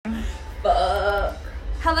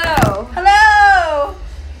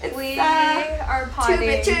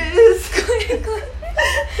Recording. 2 bitches.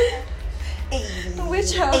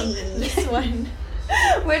 Which hoe? This one.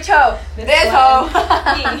 Which hoe? This one. hoe.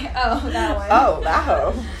 Me. Oh, that one. Oh, that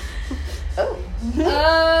hoe. Oh.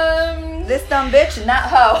 This dumb bitch and that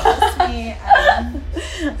hoe. That's me.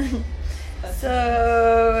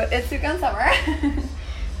 So, it's weekend summer.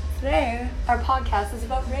 Today, our podcast is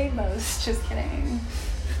about rainbows. Just kidding.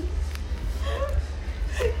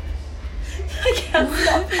 I can't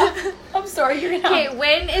stop. I'm sorry, you're gonna. Okay,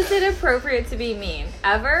 when is it appropriate to be mean?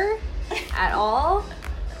 Ever? At all?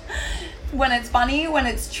 When it's funny, when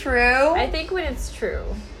it's true. I think when it's true.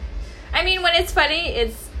 I mean, when it's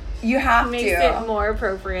funny, You have makes to. it more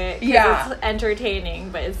appropriate. 'Cause Yeah. it's entertaining,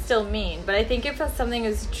 but it's still mean. But I think if something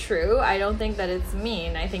is true, I don't think that it's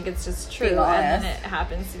mean. I think it's just true, Being and then honest. it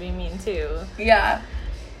happens to be mean too. Yeah.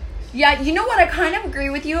 Yeah, you know what? I kind of agree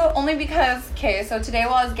with you, only because, okay, so today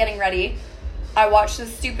while I was getting ready, I watched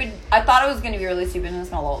this I thought it was going to be really stupid, and it's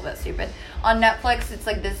not a little bit stupid. On Netflix, it's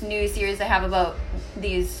like this new series they have about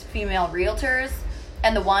these female realtors,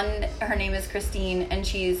 and the one, her name is Christine, and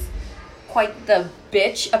she's quite the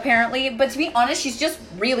bitch, apparently. But to be honest, she's just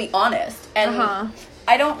really honest. And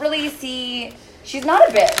I don't really see... She's not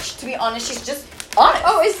a bitch, to be honest. She's just honest.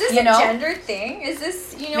 Oh, is this you a know? gender thing? Is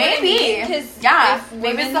this, you know Maybe. what I mean? 'Cause Yeah, if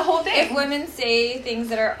maybe it's the whole thing. If women say things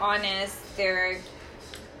that are honest, they're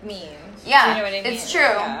mean. Yeah, Do you know what I mean? it's true.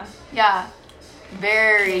 Yeah. Yeah.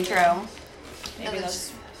 Very true. Maybe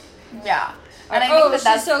that's... Yeah. And I oh, think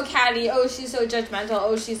that's she's so catty. Oh, she's so judgmental.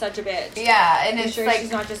 Oh, she's such a bitch. yeah, and You it's sure like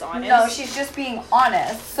she's not just honest? no, she's just being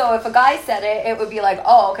honest. So if a guy said it, it would be like,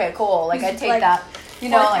 oh, okay, cool. Like I take Like, that, you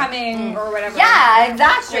know, like, forthcoming or whatever. yeah,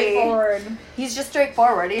 exactly. Straightforward. He's just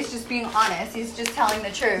straightforward. He's just being honest. He's just telling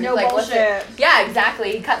the truth. No like, bullshit. Yeah,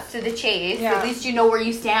 exactly. He cuts to the chase. Yeah. At least you know where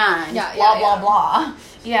you stand. Yeah, blah yeah, blah yeah. blah.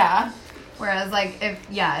 Yeah. Whereas like if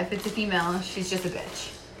it's a female, she's just a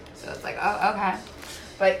bitch. So it's like, oh, okay.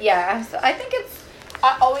 But yeah, so I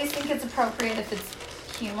always think it's appropriate if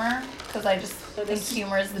it's humor, because I just think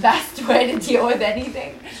humor is the best way to deal with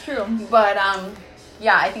anything. It's true. But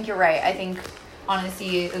yeah, I think you're right. I think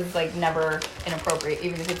honesty is like never inappropriate,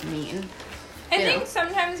 even if it's mean. I You think know.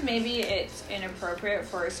 sometimes maybe it's inappropriate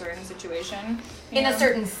for a certain situation. In you a know?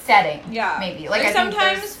 certain setting, Yeah. maybe. Like I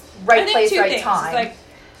sometimes think there's right I think place, two right things. time. Like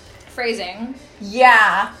phrasing.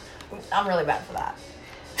 Yeah, I'm really bad for that.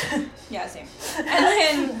 Yeah, same. And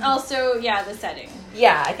then also, yeah, the setting.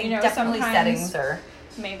 Yeah, I think You know, definitely sometimes- settings are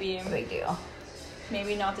Maybe a big deal.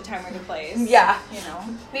 not the time or the place. Yeah. You know.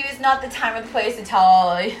 Maybe it's not the time or the place to tell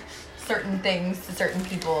like, certain things to certain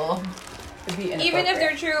people. Would be Even if they're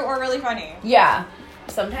inappropriate. true or really funny. Yeah.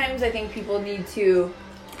 Sometimes I think people need to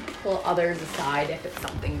pull others aside if it's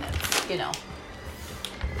something that's, you know,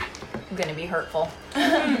 gonna be hurtful.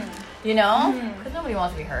 You know? Because nobody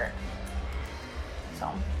wants to be hurt. So,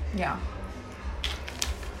 yeah.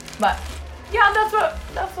 But, yeah,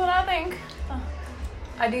 that's what I think.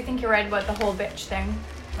 I do think you're right about the whole bitch thing.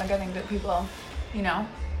 Like, I think that people, you know,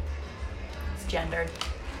 it's gendered.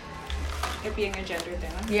 It being a gender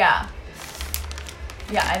thing. Yeah.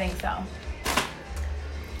 Yeah, I think so.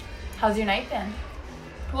 How's your night been?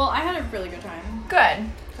 Well, I had a really good time. Good.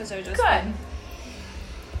 Because I was just... Good.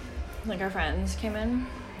 Like our friends came in.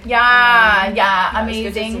 Yeah, It yeah, was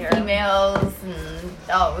good to amazing see her. females, and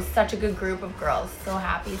it was such a good group of girls. So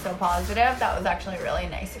happy, so positive. That was actually a really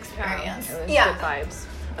nice experience. It was good vibes.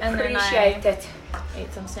 And then appreciate it.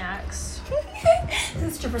 ate some snacks.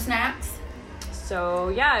 Stripper snacks. So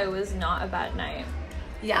yeah, it was not a bad night.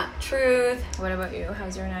 Yeah, truth. What about you?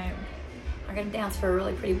 How's your night? I gotta dance for a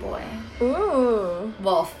really pretty boy. Ooh.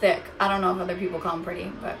 Well, thick. I don't know if other people call him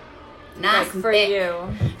pretty, but nice Like and for thick. you.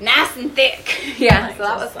 Nice and thick. Yeah, Like so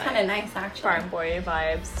that was just kind of nice actually. Farm boy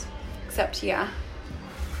vibes. Except, yeah.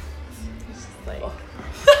 It's just like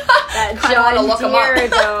that Kinda wanna John look 'em Deere up.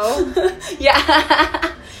 though.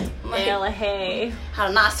 Yeah. Ayla Hay.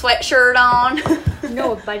 Had a nice sweatshirt on.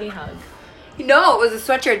 No, a bunny hug. No, it was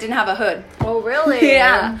a sweatshirt. It didn't have a hood. Oh really?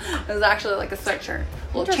 Yeah. It was actually like a sweatshirt.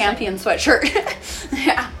 A little Interesting. champion sweatshirt.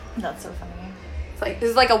 Yeah. That's so funny. It's like, this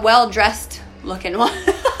is like a well-dressed looking one.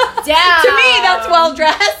 Damn. To me, that's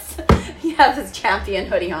well-dressed. He has his champion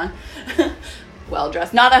hoodie on.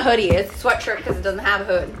 Well-dressed. Not a hoodie. It's a sweatshirt because it doesn't have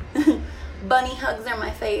a hood. Bunny hugs are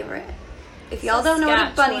my favorite. If y'all don't know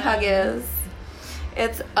what a bunny hug is,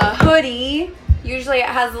 it's a hoodie. Usually it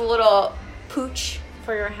has a little pooch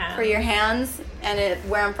For your hand. for your hands, and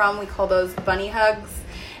where I'm from we call those bunny hugs.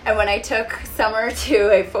 And when I took Summer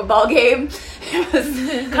to a football game, it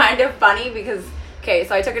was kind of funny because, okay,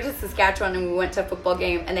 so I took her to Saskatchewan and we went to a football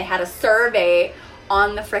game, and they had a survey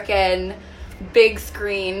on the frickin' big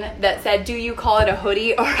screen that said, "Do you call it a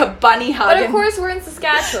hoodie or a bunny hug?" But of course, we're in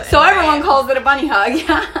Saskatchewan. so everyone right? calls it a bunny hug.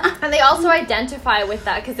 Yeah. And they also identify with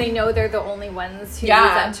that because they know they're the only ones who use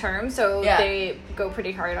that term, so they go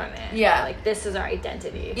pretty hard on it. Yeah. Like, this is our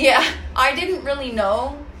identity. Yeah. I didn't really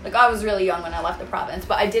know. Like, I was really young when I left the province,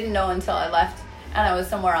 but I didn't know until I left and I was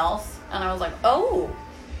somewhere else. And I was like, oh,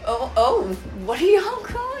 what are y'all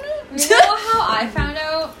calling it? You know how I found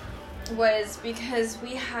out? Was because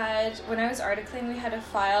we had, when I was articling, we had a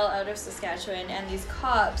file out of Saskatchewan, and these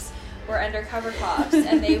cops were undercover cops,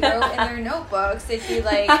 and they wrote in their notebooks, they'd be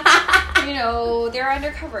like, you know, they're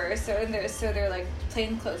undercover, so they're like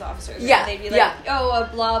plainclose officers. Yeah, and they'd be like, oh, a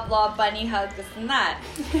blah blah bunny hug, this and that.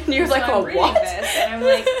 And you're so like, I'm oh, reading what? this, and I'm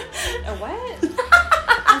like, a what?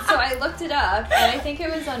 And so I looked it up, and I think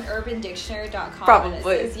it was on UrbanDictionary.com. Probably. And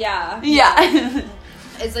it says, yeah.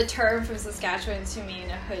 It's a term from Saskatchewan to mean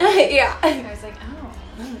a hoodie. Yeah. And I was like,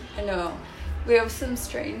 oh. I know. We have some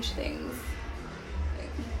strange things.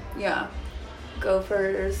 Yeah.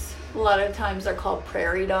 Gophers. A lot of times they're called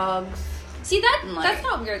prairie dogs. See, that's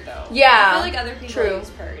not weird, though. Yeah. I feel like other people True.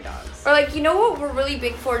 use prairie dogs. Or, like, you know what we're really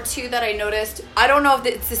big for, too, that I noticed? I don't know if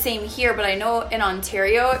it's the same here, but I know in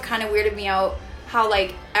Ontario, it kind of weirded me out how,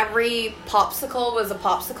 like, every popsicle was a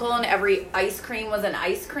popsicle and every ice cream was an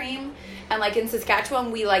ice cream. And, like, in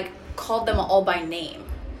Saskatchewan, we, like, called them all by name.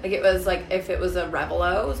 Like, it was, like, if it was a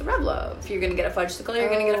Revelo, it was a Revelo. If you're going to get a fudgesicle, you're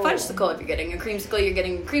going to get a fudgesicle. If you're getting a creamsicle, you're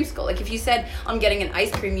getting a creamsicle. Like, if you said, I'm getting an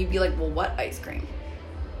ice cream, you'd be like, well, what ice cream?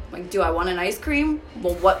 Like, do I want an ice cream?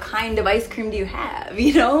 Well, what kind of ice cream do you have,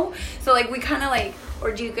 you know? So, like, we kind of, like,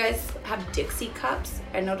 or do you guys have Dixie cups?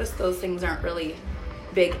 I noticed those things aren't really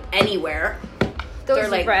big anywhere. Those they're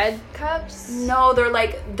like red cups? No,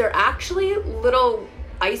 they're actually little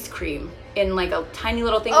ice cream in like a tiny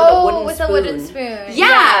little thing with a wooden spoon. Oh, with a wooden spoon.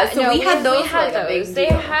 Yeah, so we had those. They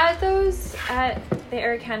had those at the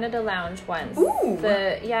Air Canada Lounge once. Ooh.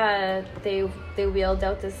 They wheeled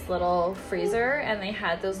out this little freezer and they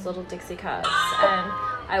had those little Dixie cups, and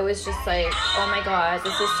I was just like, oh my god,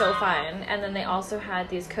 this is so fun. And then they also had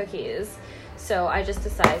these cookies, so I just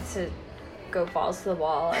decided to go balls to the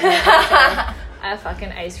wall and have a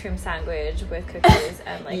fucking ice cream sandwich with cookies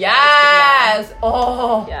and like yes.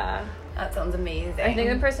 Oh yeah. That sounds amazing. I think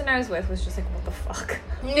the person I was with was just like, what the fuck?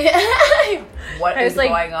 What is like,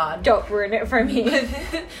 going on? Don't ruin it for me.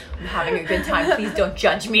 I'm having a good time. Please don't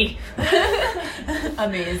judge me.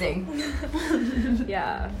 Amazing.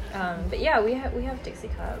 Yeah. But yeah, we have Dixie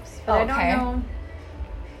cups. But Okay. I don't know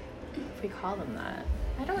if we call them that.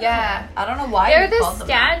 I don't know. Yeah, I don't know why They're you the called them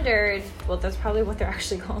that. standard. Well, that's probably what they're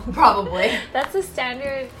actually called. Probably. That's the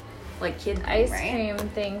standard Like kid ice right? cream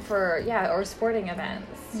thing for, or sporting events.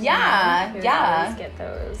 Yeah, You would yeah. always get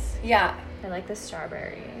those. Yeah. I like the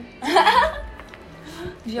strawberry.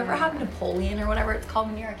 Did you ever have Napoleon or whatever it's called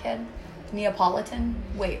when you were a kid? Neapolitan?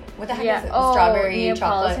 Wait, what the heck Yeah. is it? The strawberry chocolate?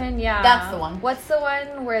 Neapolitan, yeah. That's the one. What's the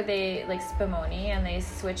one where they, like, Spumoni and they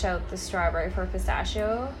switch out the strawberry for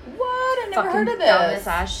pistachio? What? I never Fucking heard of dumbest this.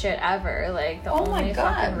 ass shit ever. Like, the Oh my only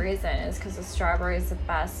God. fucking reason is because the strawberry is the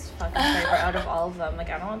best fucking flavor out of all of them. Like,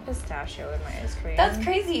 I don't want pistachio in my ice cream. That's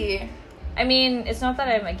crazy. I mean, it's not that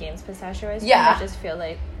I'm against pistachio ice cream. Yeah. I just feel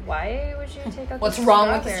like, why would you take out What's the wrong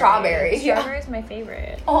with the strawberry? Yeah. Strawberry is my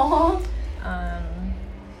favorite. Oh.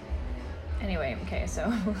 Anyway, okay,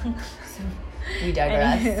 so We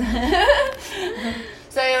digress.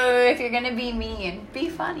 So if you're gonna be mean, be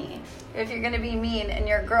funny. If you're gonna be mean and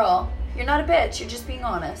you're a girl, you're not a bitch. You're just being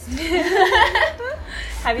honest.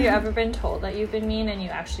 Have you ever been told that you've been mean and you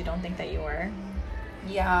actually don't think that you were?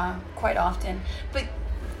 Yeah, quite often. But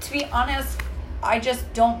to be honest, I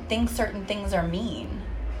just don't think certain things are mean.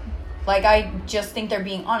 Like, I just think they're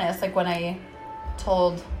being honest. Like, when I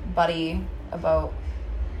told Buddy about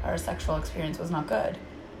our sexual experience was not good.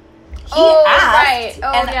 He asked, right.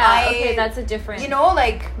 Oh, and yeah. Okay, that's a different... You know,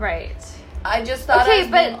 like, Right. I just thought I was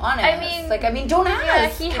being honest. I mean, don't ask. Yeah,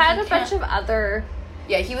 he if had you a bunch can't- of other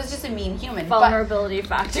Yeah, he was just a mean human. vulnerability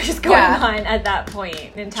factors going on at that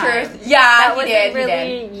point in time. Truth. Yeah, that he wasn't did.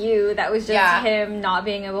 really you. That was just Yeah. him not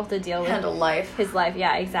being able to deal with Handle life. his life.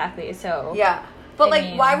 Yeah, exactly. So Yeah. But, I like,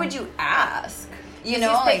 mean- why would you ask? You know,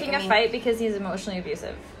 he's like, picking a fight because he's emotionally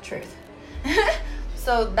abusive. Truth.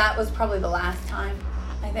 So that was probably the last time,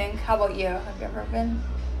 I think. How about you? Have you ever been?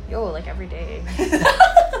 Yo, like every day.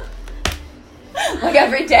 Like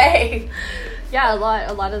every day. Yeah, a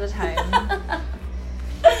lot of the time.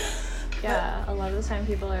 Yeah, a lot of the time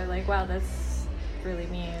people are like, wow, that's really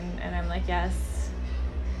mean. And I'm like, yes.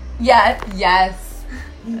 Yeah, yes.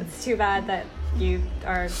 It's too bad that you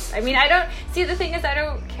are... I mean, I don't... See, the thing is, I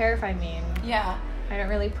don't care if I'm mean. Yeah. I don't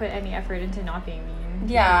really put any effort into not being mean.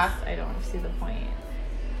 Yeah. because I don't see the point.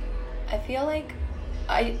 I feel like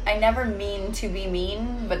I never mean to be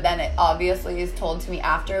mean, but then it obviously is told to me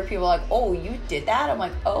after. People are like, oh, you did that? I'm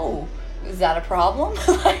like, oh, is that a problem?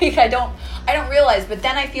 Like, I don't realize, but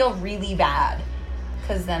then I feel really bad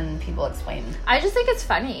because then people explain. I just think it's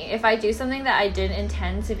funny. If I do something that I didn't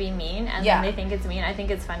intend to be mean and Yeah. then they think it's mean, I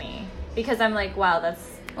think it's funny. Because I'm like, wow, that's...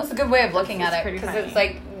 Well, it's a good way of looking It's at it pretty because funny. it's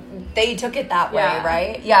like they took it that way, Yeah.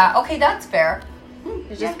 right? Yeah, okay, that's fair.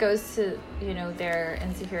 It just goes to, their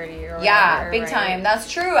insecurity or whatever. Yeah, big right? time.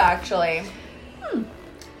 That's true, actually.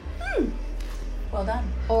 Well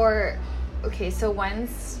done. Or, okay, so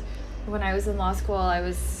once when I was in law school, I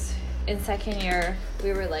was in second year,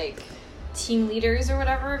 we were like team leaders or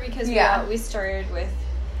whatever because we started with,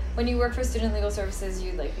 when you work for student legal services,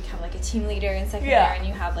 you like become like a team leader in second year and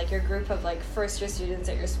you have like your group of like first year students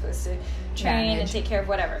that you're supposed to train and take care of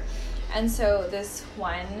whatever. And so this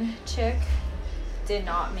one chick did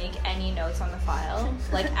not make any notes on the file,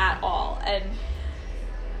 like at all. And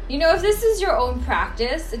if this is your own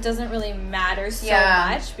practice, it doesn't really matter so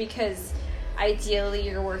much because ideally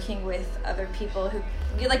you're working with other people who,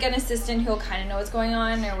 you're like an assistant who'll kind of know what's going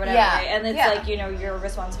on or whatever, right? And it's like, you're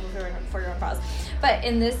responsible for your own files. But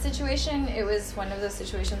in this situation, it was one of those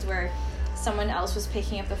situations where someone else was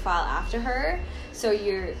picking up the file after her. So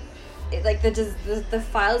the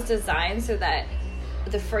file is designed so that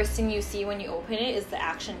the first thing you see when you open it is the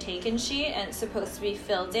action taken sheet, and it's supposed to be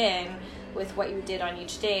filled in with what you did on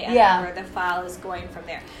each day and where the file is going from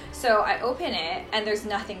there. So I open it and there's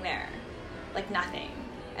nothing there, like nothing.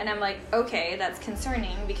 And I'm like, okay, that's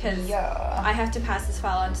concerning because I have to pass this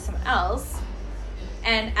file on to someone else.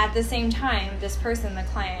 And at the same time, this person, the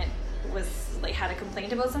client, was like had a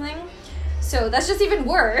complaint about something. So that's just even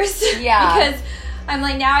worse. Yeah. Because I'm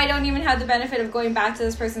like, now I don't even have the benefit of going back to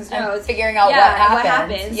this person's notes. And figuring out what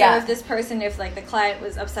happened. Yeah. So if like the client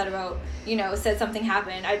was upset about, said something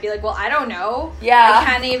happened, I'd be like, well, I don't know. Yeah. I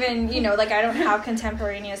can't even, I don't have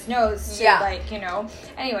contemporaneous notes to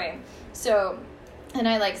Anyway, so... And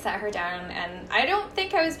I, sat her down, and I don't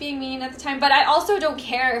think I was being mean at the time, but I also don't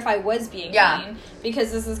care if I was being mean,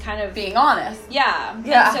 because this is kind of... Being honest. Yeah. And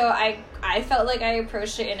so I felt like I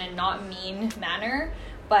approached it in a not mean manner,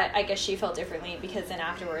 but I guess she felt differently, because then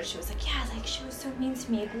afterwards she was like, she was so mean to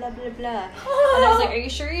me, blah, blah, blah. And I was like, are you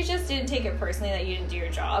sure you just didn't take it personally that you didn't do your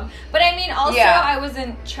job? But I mean, also, I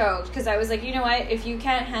wasn't choked, because I was like, you know what, if you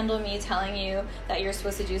can't handle me telling you that you're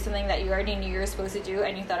supposed to do something that you already knew you were supposed to do,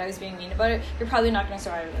 and you thought I was being mean about it, you're probably not going to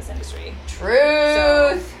survive in this industry.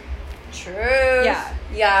 Truth. Yeah.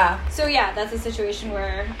 Yeah. So yeah, that's a situation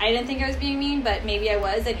where I didn't think I was being mean, but maybe I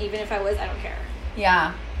was, and even if I was, I don't care.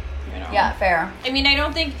 Yeah. Yeah, fair. I mean, I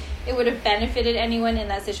don't think it would have benefited anyone in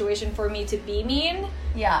that situation for me to be mean.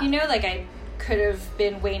 Yeah. I could have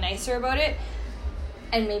been way nicer about it,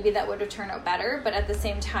 and maybe that would have turned out better, but at the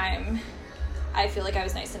same time, I feel like I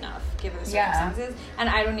was nice enough given the circumstances, and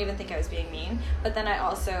I don't even think I was being mean, but then I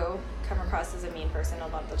also come across as a mean person a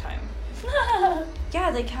lot of the time.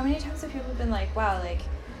 Yeah, how many times have people been like, wow,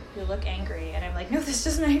 you look angry, and I'm like, no, that's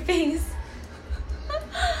just my face.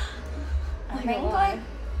 I think,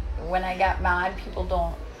 when I get mad, people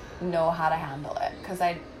don't know how to handle it, because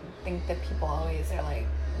I think that people always are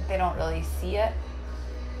they don't really see it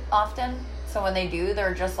often, so when they do,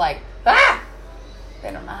 they're just like, ah!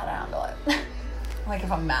 They don't know how to handle it.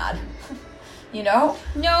 If I'm mad. No,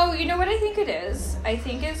 you know what I think it is? I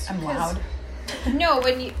think it's I'm loud. No,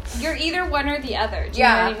 when you're either one or the other. Do you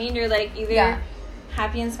know what I mean? You're either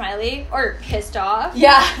happy and smiley or pissed off.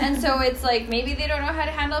 Yeah. And so it's maybe they don't know how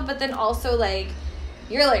to handle it, but then also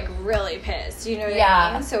you're really pissed. You know what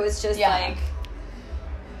I mean? So it's just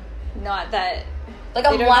not that.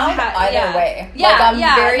 I'm loud either way. Yeah, I'm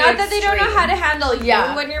very not that they don't know how to handle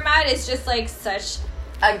you when you're mad. It's just such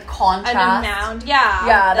a contrast. An amount. Yeah.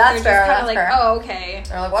 Yeah, that's fair. Kind of fair. Oh, okay.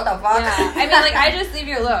 They're like, what the fuck? Yeah. I mean, I just leave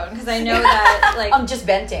you alone because I know that I'm just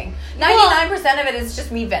venting. 99% of it is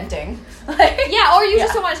just me venting. Yeah, or you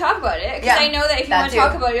just don't want to talk about it because I know that if you want to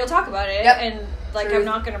talk about it, you'll talk about it, and I'm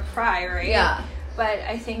not gonna pry, right? Yeah. But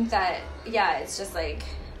I think that it's just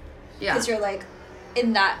because you're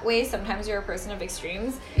in that way, sometimes you're a person of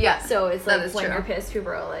extremes. Yeah. So it's when true. You're pissed, people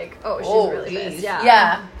are like, oh, she's really pissed.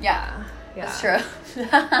 Yeah. Yeah. That's true.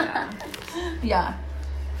 Yeah.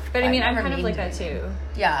 But I mean, I'm kind of like that too.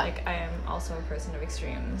 Yeah. I am also a person of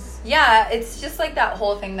extremes. Yeah, it's just that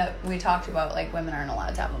whole thing that we talked about, women aren't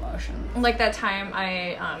allowed to have emotions. That time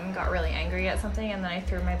I got really angry at something, and then I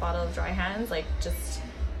threw my bottle of dry hands, just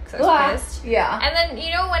because I was pissed. Yeah. And then,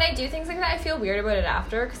 you know, when I do things like that, I feel weird about it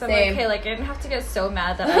after because I'm Same. like, okay, like, I didn't have to get so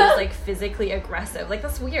mad that I was, like, physically aggressive. Like,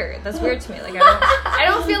 that's weird. That's weird to me. Like, I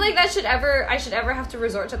don't feel like I should ever have to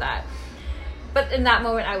resort to that. But in that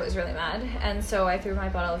moment, I was really mad. And so I threw my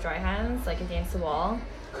bottle of dry hands, like, against the wall.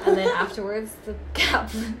 And then afterwards, the cap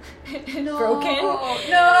broken. No.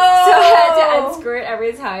 So I had to unscrew it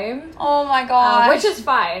every time. Oh my gosh. Which is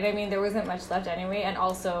fine. I mean, there wasn't much left anyway. And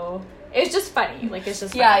also, it was just funny. Like, it's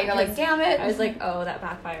just funny. Yeah, you're like, damn it. I was like, oh, that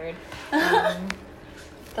backfired.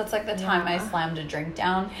 That's like the time I slammed a drink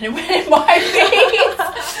down and it went in my face.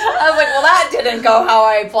 I was like, well, that didn't go how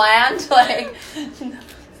I planned. Like,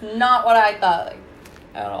 not what I thought, like,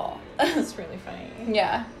 at all. It's really funny.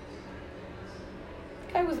 Yeah.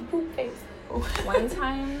 Guy was a poop face. One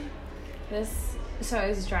time, so I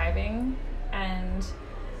was driving and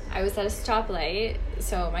I was at a stoplight,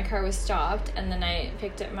 so my car was stopped, and then I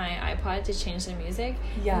picked up my iPod to change the music.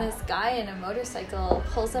 Yeah. And this guy in a motorcycle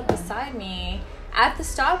pulls up beside me at the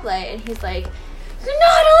stoplight, and he's like, "You're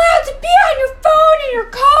not allowed to be on your phone in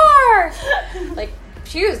your car!" Like,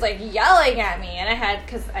 she was like yelling at me, and I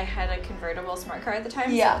had a convertible smart car at the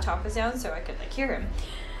time, Yeah. so the top was down, so I could like hear him.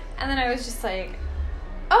 And then I was just like,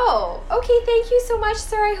 "Oh, okay, thank you so much,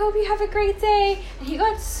 sir. I hope you have a great day." And he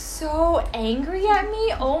got so angry at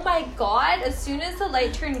me. Oh my god. As soon as the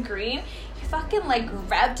light turned green, he fucking like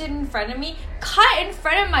revved it in front of me, cut in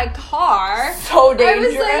front of my car. So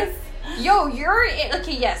dangerous. I was like, yo, you're in,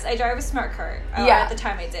 okay, yes, I drive a smart car. Yeah. At the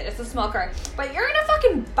time I did. It's a small car. But you're in a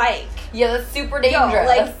fucking bike. Yeah, that's super Yo, dangerous.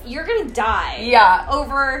 like, you're gonna die. Yeah.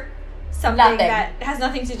 Over something Nothing. that has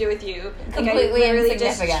nothing to do with you. Completely like, I literally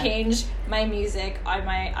just insignificant. changed my music on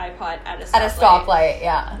my iPod at a stoplight. At a stoplight,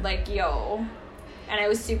 yeah. Like, yo. And I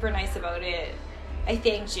was super nice about it. I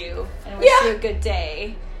thanked you and wished Yeah. you a good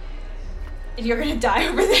day. And you're gonna die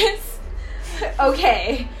over this?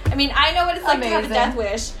 Okay. I mean, I know what it's like to have a Amazing. death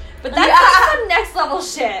wish, but that's Yeah. like some next level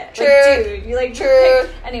shit. True. Like, dude, you like True.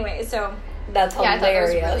 Anyway, so That's yeah, I thought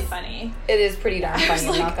hilarious. that was really funny. It is pretty darn I was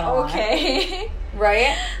funny, I'm like, not gonna lie. okay.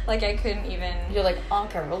 Right? Like, I couldn't even. You're like,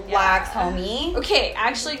 Uncle, relax, Yeah. homie. Okay,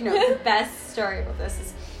 actually, no. The best story about this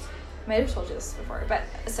is, I might have told you this before, but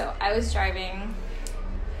so I was driving,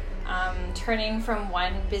 turning from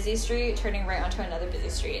one busy street, turning right onto another busy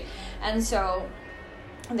street, and so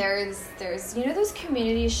there's you know those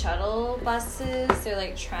community shuttle buses? They're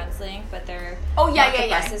like TransLink, but they're Oh, yeah, not yeah, the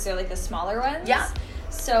yeah. buses. They're like the smaller ones. Yeah.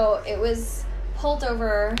 So it was pulled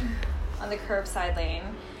over on the curbside lane,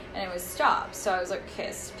 and it was stopped. So I was like, okay,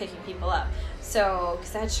 it's picking people up. So,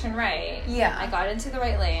 because I had to turn right, Yeah. I got into the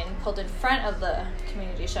right lane, pulled in front of the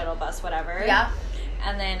community shuttle bus, whatever. Yeah.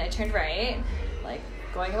 And then I turned right, like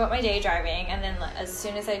going about my day driving. And then as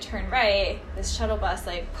soon as I turned right, this shuttle bus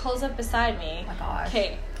like pulls up beside me. Oh my gosh.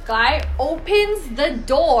 Okay, guy opens the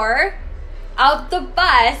door out the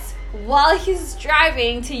bus while he's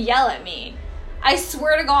driving to yell at me. I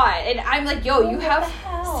swear to God. And I'm like, yo, you What have the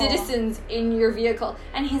hell? citizens in your vehicle.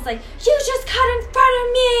 And he's like, you just cut in front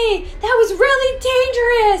of me. That was really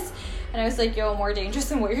dangerous. And I was like, yo, more dangerous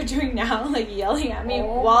than what you're doing now. Like, yelling at me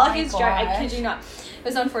Oh while my he's driving. I gosh. kid you not. It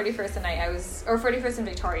was on 41st and or 41st in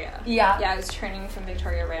Victoria. Yeah. Yeah, I was turning from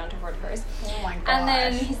Victoria right onto 41st. Oh my gosh. And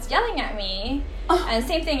then he's yelling at me. And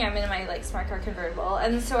same thing, I'm in my like smart car convertible.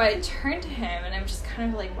 And so I turned to him and I'm just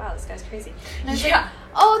kind of like, wow, this guy's crazy. And I was like,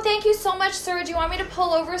 oh, thank you so much, sir. Do you want me to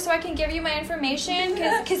pull over so I can give you my information?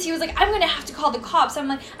 Because he was like, I'm going to have to call the cops. I'm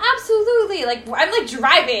like, absolutely. Like, I'm like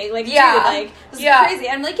driving. Like, Yeah. dude, like, this is Yeah. crazy.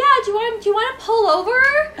 I'm like, yeah, do you want to pull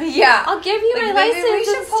over? Yeah. I'll give you Like, my maybe we license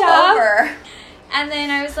should and pull stuff. over. And then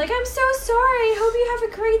I was like, I'm so sorry. Hope you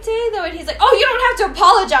have a great day, though. And he's like, oh, you don't have to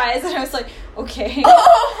apologize. And I was like, okay.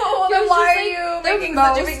 Oh, It then was why just, are you the making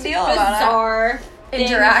such a most big deal about it? bizarre thing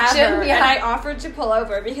Interaction, ever. yeah. And I offered to pull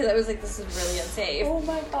over because I was like, this is really unsafe. Oh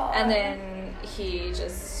my god. And then he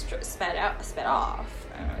just sped off.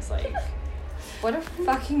 And I was like, what a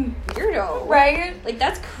fucking weirdo. Right? Like,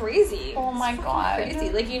 that's crazy. Oh my It's fucking god. crazy.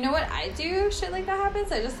 Like, you know what I do? Shit like that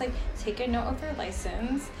happens. I just, like, take a note of their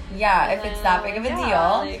license. Yeah, and if it's then, that big of a yeah,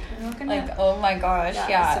 deal. Like, I'm not gonna... Like, oh my gosh,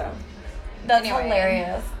 yeah. So, That's anyway.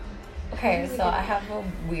 hilarious. Okay, What do we so do? I have a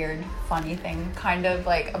weird, funny thing, kind of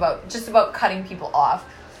like about cutting people off.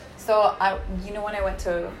 So you know when I went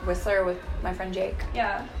to Whistler with my friend Jake?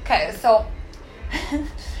 yeah. Okay, so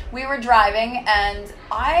we were driving and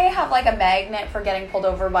I have like a magnet for getting pulled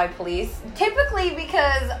over by police, typically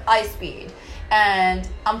because I speed. And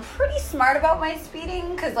I'm pretty smart about my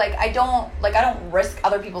speeding because I don't risk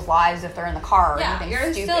other people's lives if they're in the car or Yeah, anything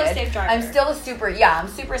you're stupid. still a safe driver. I'm still I'm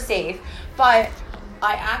super safe. But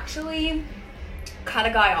I actually cut a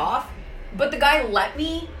guy off, but the guy let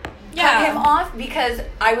me cut him off because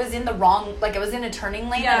I was in the wrong, like I was in a turning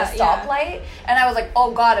lane at a Yeah. stoplight, and I was like,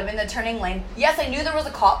 oh God, I'm in the turning lane. Yes, I knew there was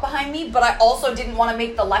a cop behind me, but I also didn't want to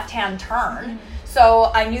make the left-hand turn.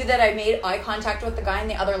 So I knew that I made eye contact with the guy in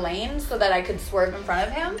the other lane so that I could swerve in front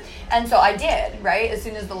of him. And so I did, right, as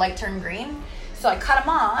soon as the light turned green. So I cut him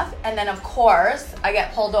off, and then of course I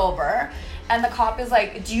get pulled over, and the cop is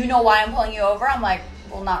like, do you know why I'm pulling you over? I'm like,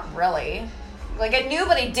 well, not really. Like, I knew,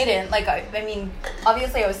 but I didn't. Like, I mean,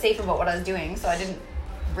 obviously I was safe about what I was doing, so I didn't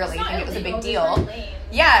really think it was a big deal.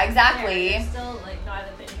 Yeah, exactly. They're still like not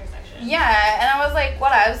at the intersection. Yeah, and I was like,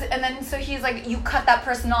 what? And then so he's like, you cut that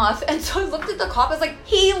person off. And so I looked at the cop, I was like,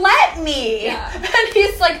 he let me. Yeah. And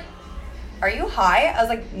he's like, are you high? I was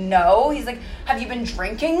like, no. He's like, have you been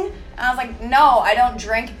drinking? And I was like, no, I don't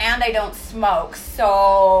drink and I don't smoke.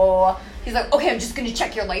 So he's like, okay, I'm just going to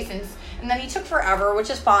check your license. And then he took forever,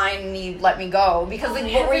 which is fine, and he let me go. Because,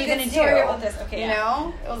 like, what were you going to do? About this. Okay, you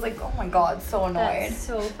know? It was like, oh my God, so annoyed. That's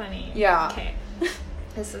so funny. Yeah. Okay.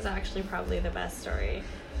 This is actually probably the best story.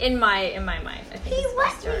 In my mind, I think He it's the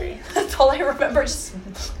best story. That's all I remember, just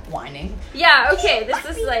whining. Yeah, okay, this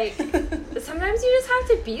is like, sometimes you just have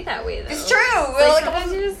to be that way, though. It's true. Like,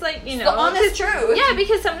 sometimes you just, like, you know. The honest truth. Yeah,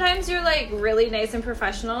 because sometimes you're, like, really nice and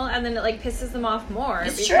professional, and then it, like, pisses them off more.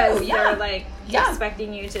 It's because true, yeah. they're, like, Yeah.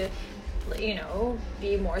 expecting you to, you know,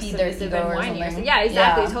 be more Either submissive ego and or whiny. something. Yeah,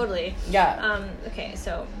 exactly, Yeah. totally. Yeah. Okay,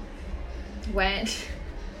 so when...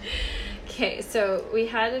 Okay, so we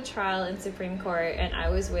had a trial in Supreme Court, and I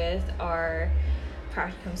was with our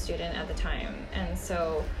practicum student at the time. And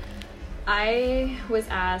so I was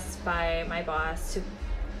asked by my boss to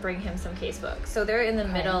bring him some casebooks. So they're in the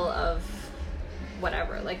middle of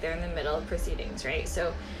whatever, like they're in the middle of proceedings, right?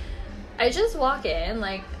 So I just walk in,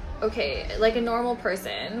 like, okay, like a normal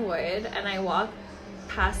person would, and I walk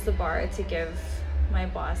past the bar to give my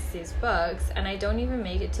boss these books, and I don't even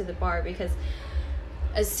make it to the bar because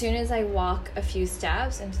as soon as I walk a few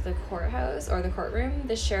steps into the courthouse or the courtroom,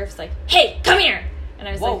 the sheriff's like, hey, come here! And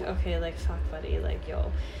I was like, okay, like, fuck, buddy, like,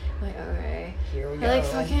 yo. I'm like, okay. Here we go. I, like,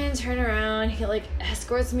 fucking turn around. He, like,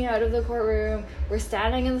 escorts me out of the courtroom. We're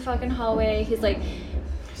standing in the fucking hallway. He's like,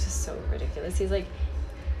 it's just so ridiculous. He's like,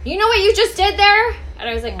 you know what you just did there? And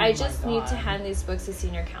I was like, I just need to hand these books to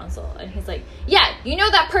senior counsel. And he's like, yeah, you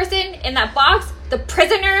know that person in that box, the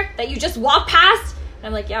prisoner that you just walked past? And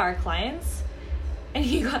I'm like, yeah, our clients. And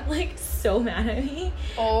he got, like, so mad at me.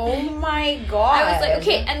 Oh my God. I was like,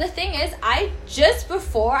 okay, and the thing is, just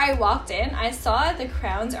before I walked in, I saw the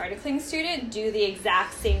Crown's articling student do the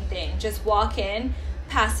exact same thing. Just walk in,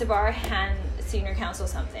 pass the bar, hand senior counsel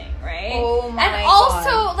something, right? Oh my And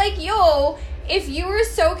also, like, yo, if you were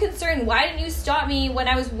so concerned, why didn't you stop me when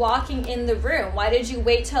I was walking in the room? Why did you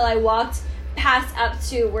wait till I walked past up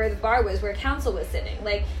to where the bar was, where counsel was sitting?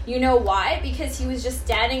 Like, you know why? Because he was just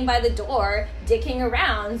standing by the door, dicking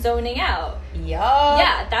around, zoning out.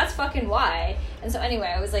 Yeah, that's fucking why. And so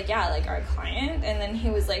anyway, I was like, yeah, like, our client. And then he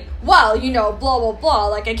was like, well, you know, blah, blah, blah.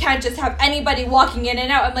 Like, I can't just have anybody walking in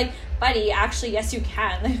and out. I'm like, buddy, actually, yes, you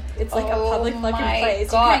can. It's like a public fucking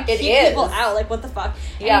place. God, you can't keep people out. Like, what the fuck?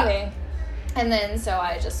 Yeah. Anyway. And then so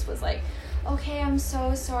I just was like, okay, I'm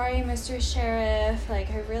so sorry, Mr. Sheriff. Like,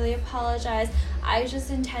 I really apologize. I just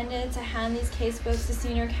intended to hand these casebooks to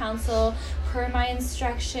senior counsel per my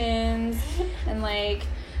instructions. And, like,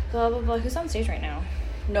 blah, blah, blah. Who's on stage right now?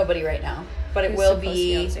 Nobody right now. But it Who's will supposed to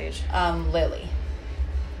be on stage? Lily,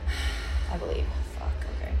 I believe. Fuck,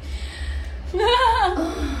 okay.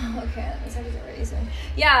 Okay, let me start to get ready soon.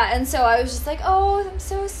 Yeah, and so I was just like, oh, I'm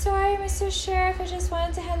so sorry, Mr. Sheriff. I just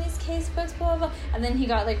wanted to hand these casebooks, blah, blah, blah. And then he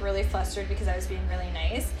got, like, really flustered because I was being really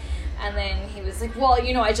nice. And then he was like, well,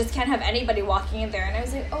 you know, I just can't have anybody walking in there. And I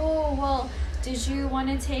was like, oh, well, did you want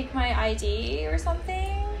to take my ID or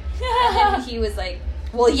something? And then he was like,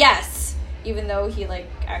 well, yes. Even though he, like,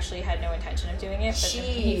 actually had no intention of doing it. But then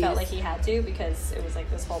he felt like he had to because it was, like,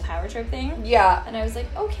 this whole power trip thing. Yeah. And I was like,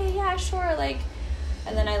 okay, yeah, sure, like...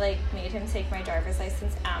 And then I, like, made him take my driver's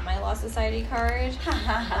license and my Law Society card.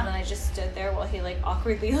 And then I just stood there while he, like,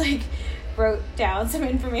 awkwardly, like, wrote down some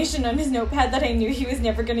information on his notepad that I knew he was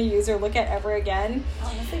never going to use or look at ever again.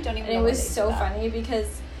 Honestly, don't even And know it was so funny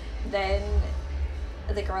because then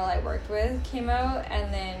the girl I worked with came out,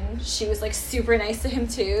 and then she was, like, super nice to him,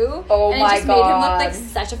 too. Oh, and my it just made him look God. like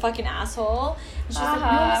such a fucking asshole. And she was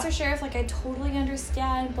like, no, Mr. Sheriff, like, I totally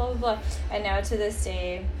understand, blah, blah, blah. And now to this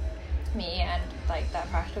day, me and, like, that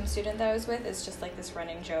practicum student that I was with is just, like, this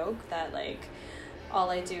running joke that, like, all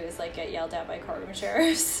I do is, like, get yelled at by courtroom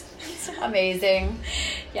sheriffs. Amazing.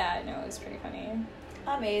 Yeah, I know, it was pretty funny.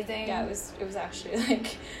 Amazing. Yeah, it was actually,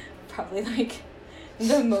 like, probably, like,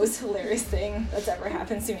 the most hilarious thing that's ever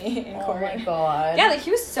happened to me in court. Oh my god. Yeah, like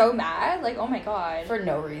he was so mad. Like, oh my god. For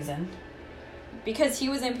no reason. Because he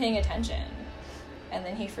wasn't paying attention. And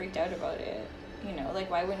then he freaked out about it. You know, like,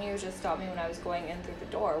 why wouldn't you just stop me when I was going in through the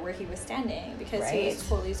door where he was standing? Because he was Right.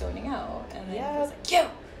 totally zoning out. And then he Yeah. was like, you!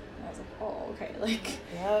 And I was like, oh, okay. Like,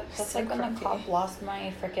 Yeah, that's so like when grumpy. the cop lost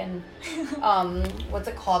my freaking, what's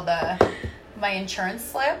it called? My insurance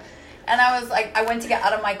slip. And I was like, I went to get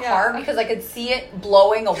out of my car Yeah. because I could see it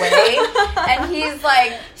blowing away. And he's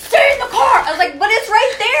like, stay in the car. I was like, but it's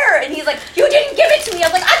right there. And he's like, you didn't give it to me. I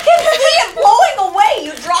was like, I can see it blowing away.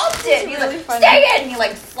 You dropped it. And he's really like, funny. stay in. And he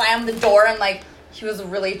like slammed the door and like, he was a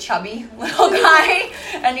really chubby little guy.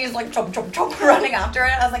 And he's like, chomp, chomp, chomp, running after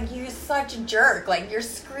it. I was like, you're such a jerk. Like, you're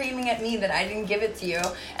screaming at me that I didn't give it to you.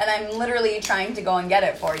 And I'm literally trying to go and get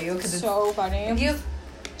it for you. Because it's so funny. he's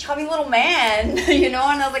chubby little man, you know,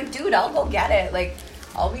 and I was like, dude, I'll go get it. Like,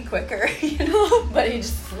 I'll be quicker, you know. But he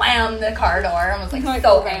just slammed the car door. I was like, Like,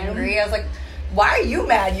 so okay. angry. I was like, why are you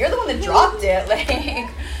mad? You're the one that dropped it. Like,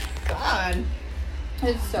 God.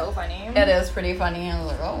 It's so funny. It is pretty funny. I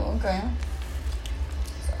was like, oh, okay.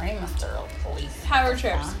 Sorry, Mr. Police. Power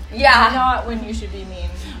trips. Yeah. Not when you should be mean.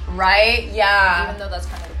 Right? Yeah. Even though that's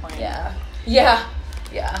kind of the point. Yeah. Yeah.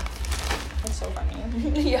 Yeah. It's so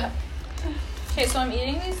funny. Yeah. Okay, so I'm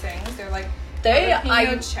eating these things. They're like They,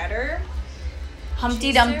 jalapeno cheddar. Humpty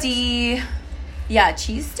Cheese Dumpty. Yeah,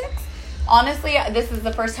 cheese sticks. Honestly, this is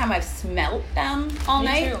the first time I've smelled them all Me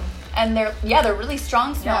night. too. And they're really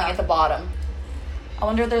strong smelling Yeah. at the bottom. I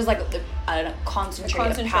wonder if there's like I don't know,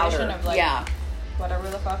 concentrated powder. of, like, yeah, Whatever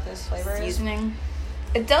the fuck this flavor is. seasoning.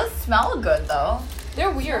 It does smell good though.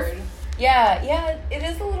 They're weird. Yeah, it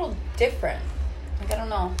is a little different. Like I don't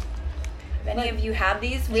know. Have any of you had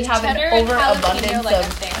these? We Is have an cheddar and overabundance jalapeno like a of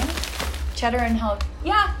thing? cheddar and jalapeno.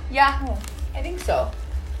 Yeah, Oh. I think so.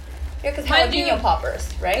 Yeah, because Mind you, jalapeno poppers,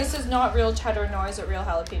 right? This is not real cheddar, nor is it real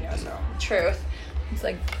jalapeno, so Truth. It's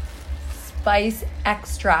like spice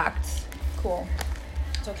extract. cool.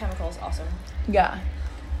 So chemicals, awesome. Yeah.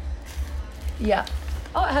 Yeah.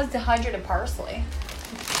 Oh, it has dehydrated parsley.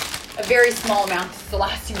 A very small amount. It's the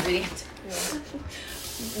last ingredient. Yeah.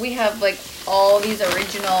 We have like all these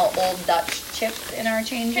original old Dutch chips in our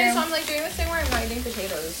change Okay, room. so I'm like doing this thing where I'm not eating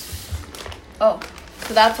potatoes. Oh,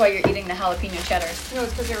 so that's why you're eating the jalapeno cheddars. No,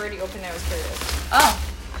 it's because they're already open and I was curious. Oh.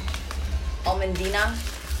 Almondina.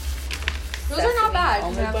 Those are not Sesame bad.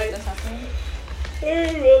 almond They have, like, bites. the sesame.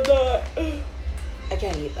 I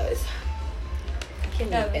can't eat those. I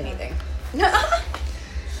can't Yeah, eat they're anything.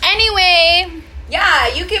 Anyway. Yeah,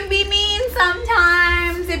 you can be mean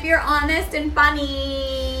sometimes if you're honest and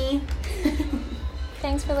funny.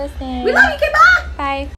 Thanks for listening. We love you. Okay, bye. Bye.